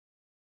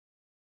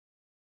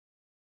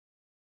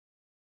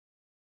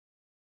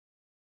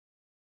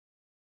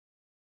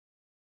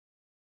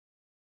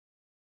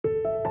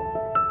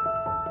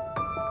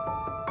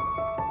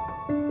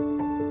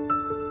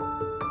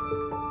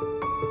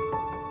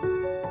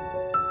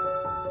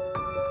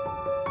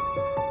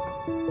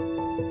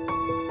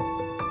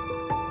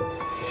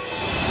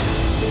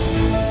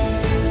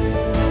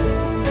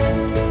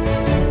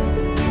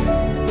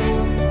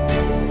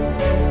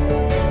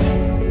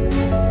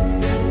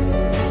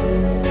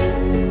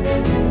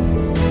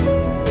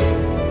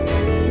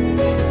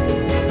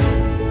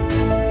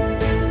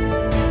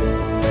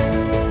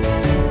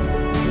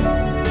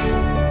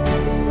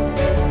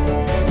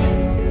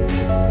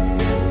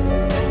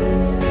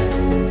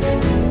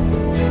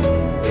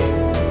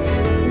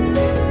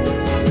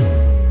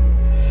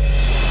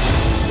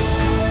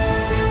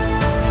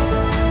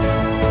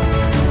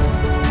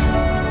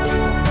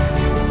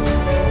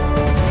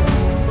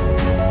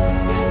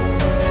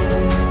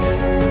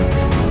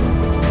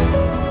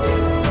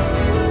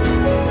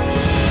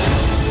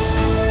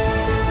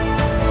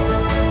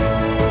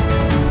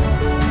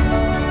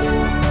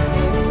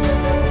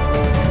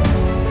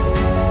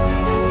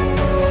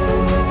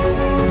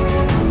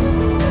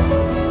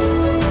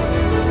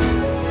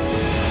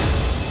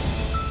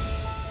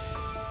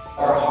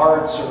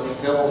hearts are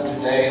filled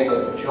today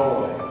with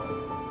joy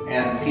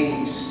and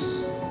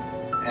peace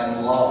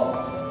and love.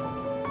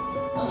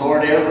 And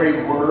Lord,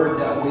 every word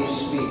that we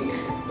speak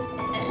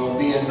will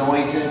be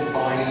anointed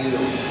by you.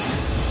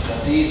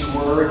 That these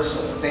words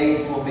of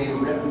faith will be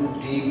written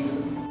deep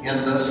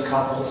in this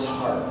couple's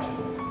heart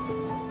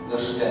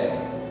this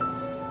day.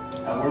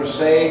 And we're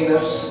saying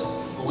this,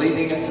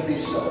 believing it to be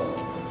so,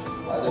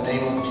 by the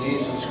name of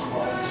Jesus Christ.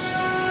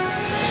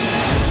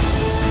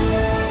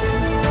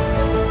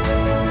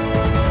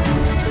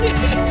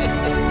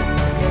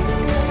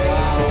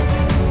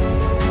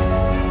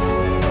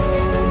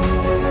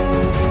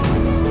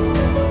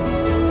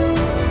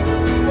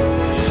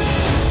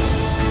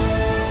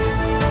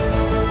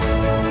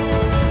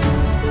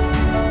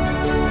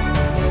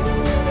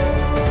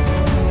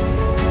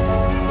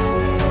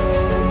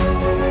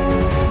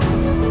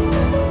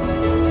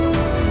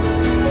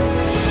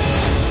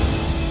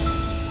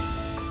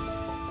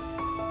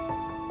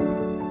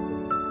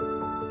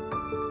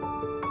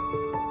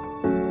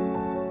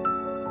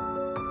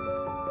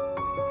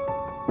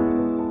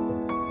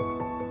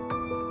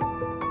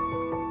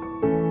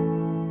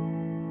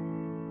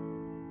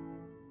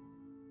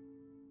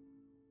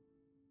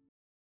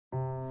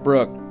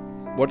 Brooke,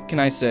 what can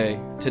I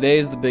say? Today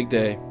is the big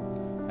day.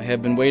 I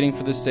have been waiting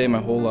for this day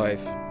my whole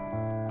life.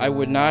 I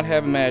would not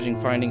have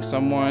imagined finding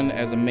someone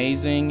as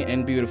amazing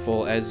and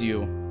beautiful as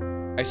you.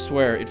 I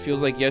swear, it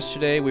feels like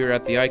yesterday we were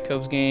at the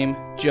iCubs game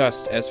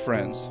just as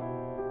friends.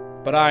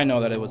 But I know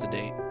that it was a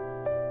date.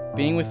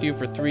 Being with you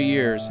for 3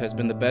 years has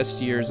been the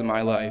best years of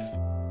my life.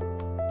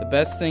 The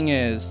best thing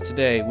is,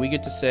 today we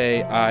get to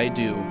say I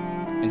do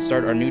and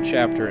start our new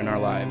chapter in our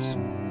lives.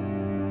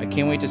 I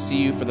can't wait to see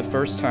you for the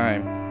first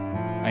time.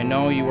 I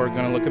know you are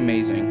going to look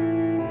amazing.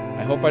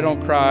 I hope I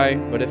don't cry,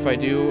 but if I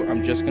do,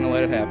 I'm just going to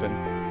let it happen.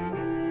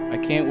 I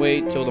can't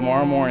wait till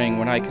tomorrow morning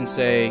when I can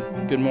say,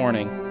 good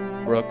morning,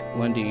 Brooke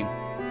Lundin.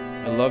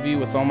 I love you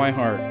with all my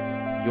heart.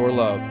 Your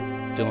love,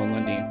 Dylan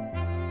Lundin.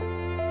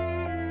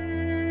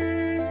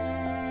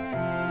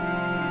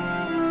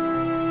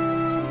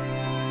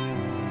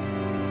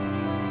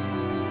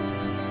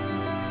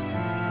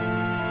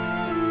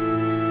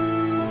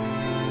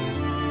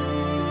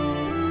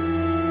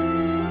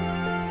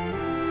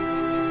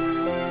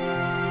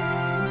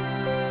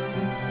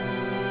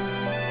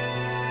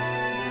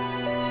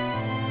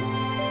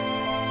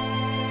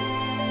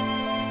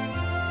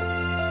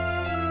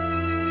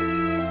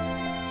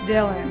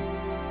 Dylan,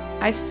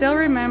 I still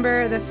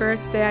remember the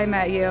first day I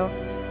met you.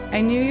 I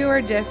knew you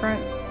were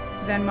different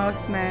than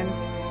most men.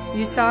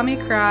 You saw me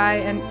cry,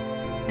 and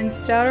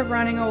instead of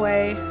running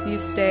away, you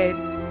stayed.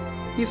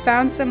 You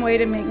found some way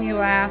to make me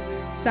laugh,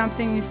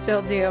 something you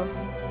still do.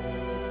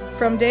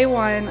 From day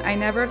one, I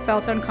never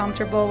felt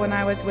uncomfortable when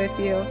I was with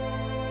you.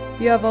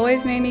 You have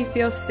always made me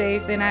feel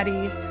safe and at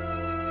ease.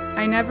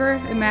 I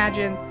never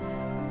imagined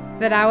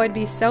that I would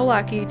be so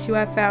lucky to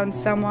have found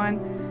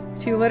someone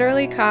to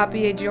literally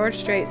copy a George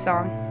Strait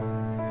song.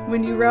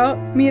 When you wrote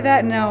me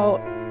that note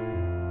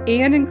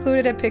and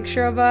included a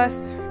picture of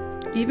us,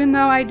 even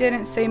though I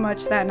didn't say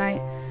much that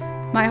night,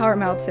 my heart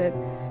melted.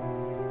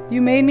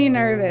 You made me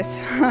nervous,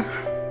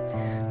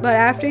 but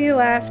after you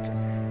left,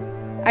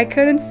 I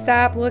couldn't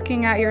stop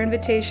looking at your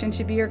invitation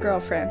to be your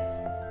girlfriend.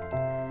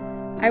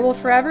 I will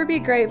forever be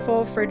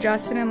grateful for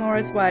Justin and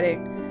Laura's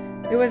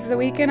wedding. It was the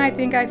weekend I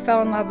think I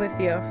fell in love with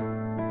you.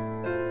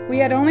 We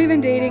had only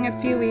been dating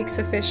a few weeks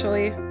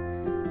officially.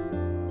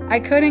 I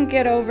couldn't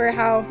get over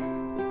how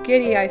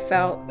giddy I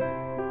felt.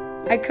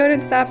 I couldn't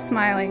stop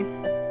smiling.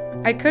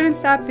 I couldn't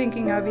stop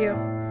thinking of you.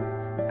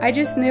 I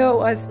just knew it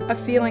was a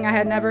feeling I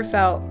had never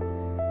felt.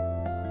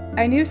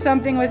 I knew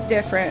something was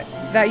different,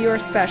 that you were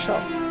special.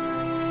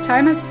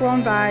 Time has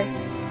flown by.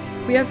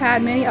 We have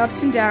had many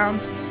ups and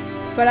downs,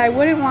 but I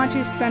wouldn't want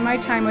to spend my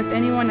time with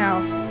anyone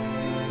else.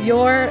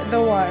 You're the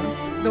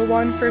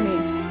one for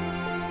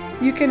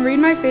me. You can read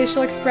my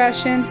facial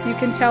expressions, you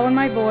can tell in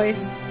my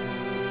voice.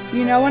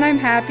 You know when I'm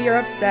happy or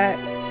upset.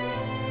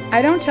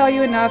 I don't tell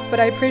you enough, but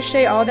I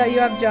appreciate all that you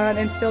have done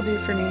and still do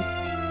for me.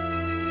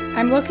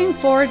 I'm looking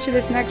forward to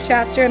this next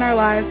chapter in our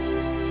lives,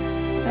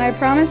 and I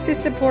promise to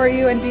support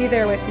you and be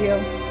there with you,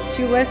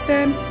 to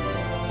listen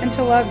and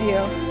to love you,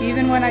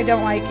 even when I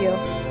don't like you.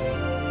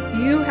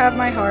 You have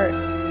my heart.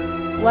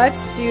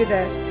 Let's do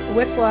this.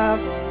 With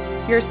love,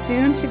 your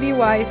soon-to-be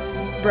wife,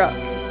 Brooke.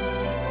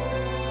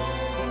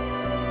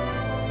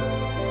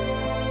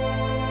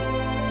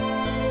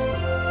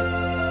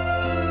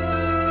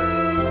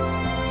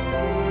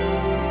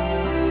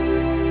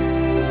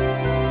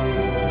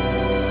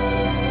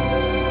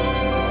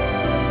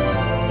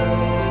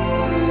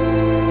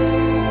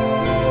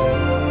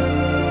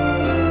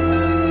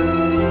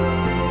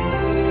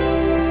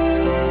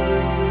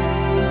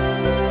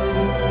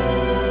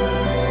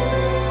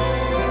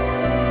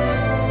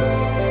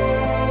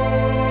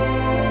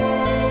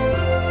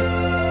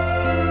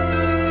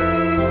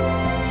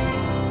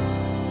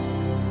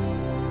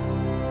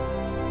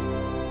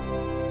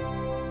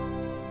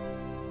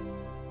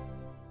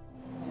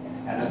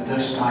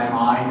 This time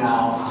I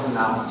now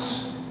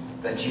pronounce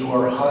that you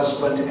are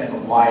husband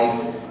and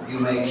wife. You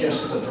may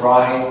kiss the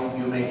bride,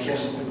 you may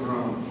kiss the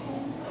groom.